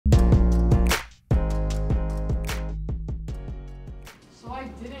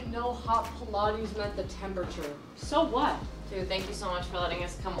didn't know hot Pilates meant the temperature. So what? Dude, thank you so much for letting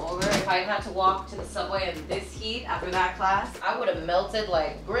us come over. If I had to walk to the subway in this heat after that class, I would have melted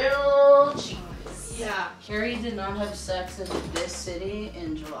like grilled cheese. Yeah. Carrie did not have sex in this city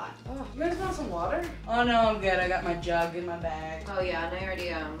in July. Oh, you guys want some water? Oh no, I'm good. I got my jug in my bag. Oh yeah, and I already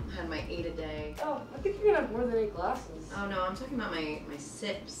had my 8 a day. Oh, I think you're gonna have more than 8 glasses. Oh no, I'm talking about my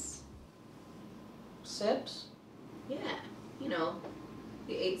sips. Sips? Yeah, you know,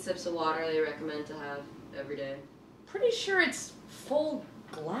 the 8 sips of water they recommend to have every day. Pretty sure it's full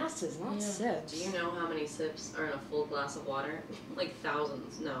glasses, not sips. Do you know how many sips are in a full glass of water? Like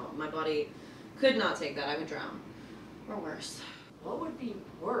thousands. No, my body could not take that. I would drown. Or worse. What would be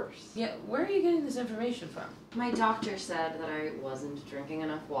worse? Yeah, where are you getting this information from? My doctor said that I wasn't drinking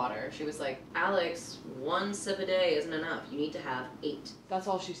enough water. She was like, Alex, 1 sip a day isn't enough. You need to have 8. That's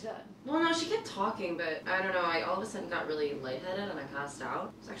all she said. Well, no, she kept talking, but I don't know. I all of a sudden got really lightheaded and I passed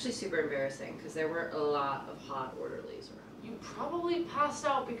out. It was actually super embarrassing because there were a lot of hot orderlies around. You probably passed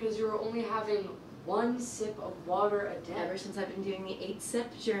out because you were only having 1 sip of water a day. Ever since I've been doing the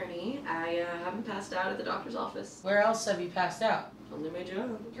 8-sip journey, I haven't passed out at the doctor's office. Where else have you passed out? Only my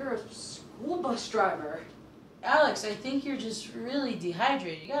job. You're a school bus driver. Alex, I think you're just really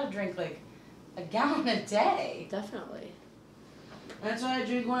dehydrated. You gotta drink like a gallon a day. Definitely. That's why I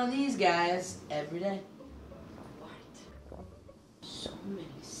drink one of these guys every day. What? So many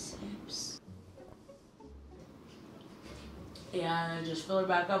sips. Yeah, and I just fill her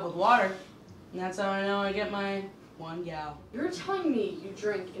back up with water. And that's how I know I get my 1 gal. You're telling me you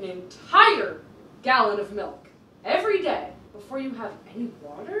drink an entire gallon of milk every day before you have any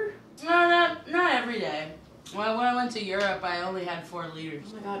water? No, not every day. When I went to Europe, I only had 4 liters.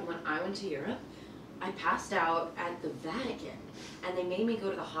 Oh my god, when I went to Europe, I passed out at the Vatican. And they made me go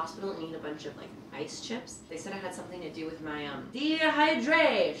to the hospital and eat a bunch of like ice chips. They said it had something to do with my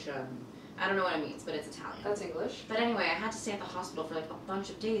dehydration. I don't know what it means, but it's Italian. That's English. But anyway, I had to stay at the hospital for like a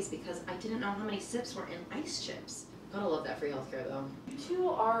bunch of days because I didn't know how many sips were in ice chips. Gotta love that free healthcare though. You two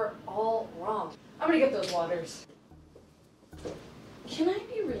are all wrong. I'm gonna get those waters. Can I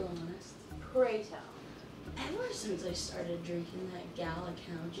be real honest? Pray tell. Ever since I started drinking that gal of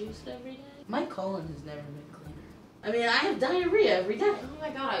cow juice every day, my colon has never been cleaner. I mean, I have diarrhea every day. Oh my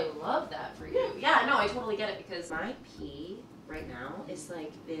god, I love that for you. Yeah, no, I totally get it because my pee right now is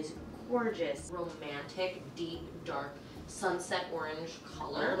like this gorgeous, romantic, deep, dark, sunset orange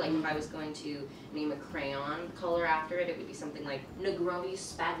color. Like if I was going to name a crayon color after it, it would be something like Negroni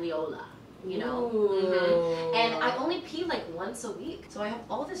Spagliola. You know? Ooh. And I only pee like once a week. So I have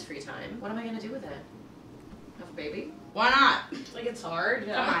all this free time. What am I gonna do with it? Have a baby? Why not? Like it's hard.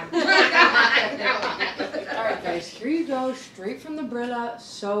 Come on. Alright guys, here you go, straight from the Brita,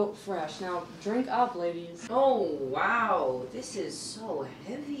 so fresh. Now, drink up, ladies. Oh, wow. This is so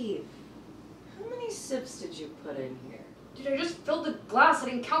heavy. How many sips did you put in here? Dude, I just filled the glass, I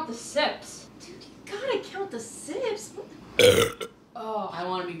didn't count the sips. Dude, you gotta count the sips. Oh, I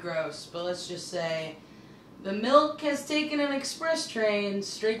want to be gross, but let's just say the milk has taken an express train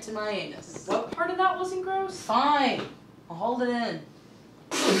straight to my anus. What part of that wasn't gross? Fine. I'll hold it in.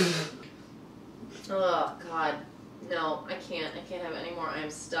 Oh, God. No, I can't. I can't have any more. I am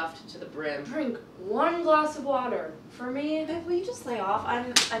stuffed to the brim. Drink 1 glass of water. For me, Babe, will you just lay off? I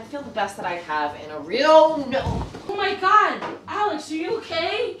feel the best that I have in a real no. Oh my god! Alex, are you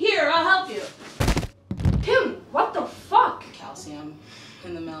okay? Here, I'll help you. Kim, what the fuck? Calcium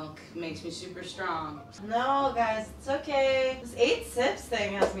in the milk makes me super strong. No, guys, it's okay. This 8 sips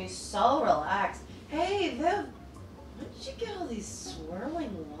thing has me so relaxed. Hey, Viv, where did you get all these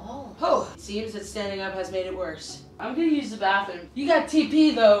swirling walls? Oh, it seems that standing up has made it worse. I'm gonna use the bathroom. You got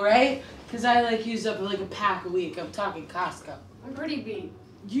TP though, right? Because I like use up like a pack a week. I'm talking Costco. I'm pretty beat.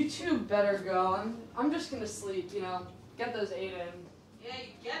 You two better go. I'm just gonna sleep, you know. Get those 8 in. Yeah,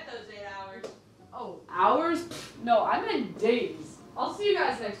 you get those 8 hours. Oh, hours? No, I meant days. I'll see you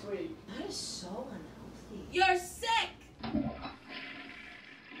guys next week. That is so unhealthy. You're sick!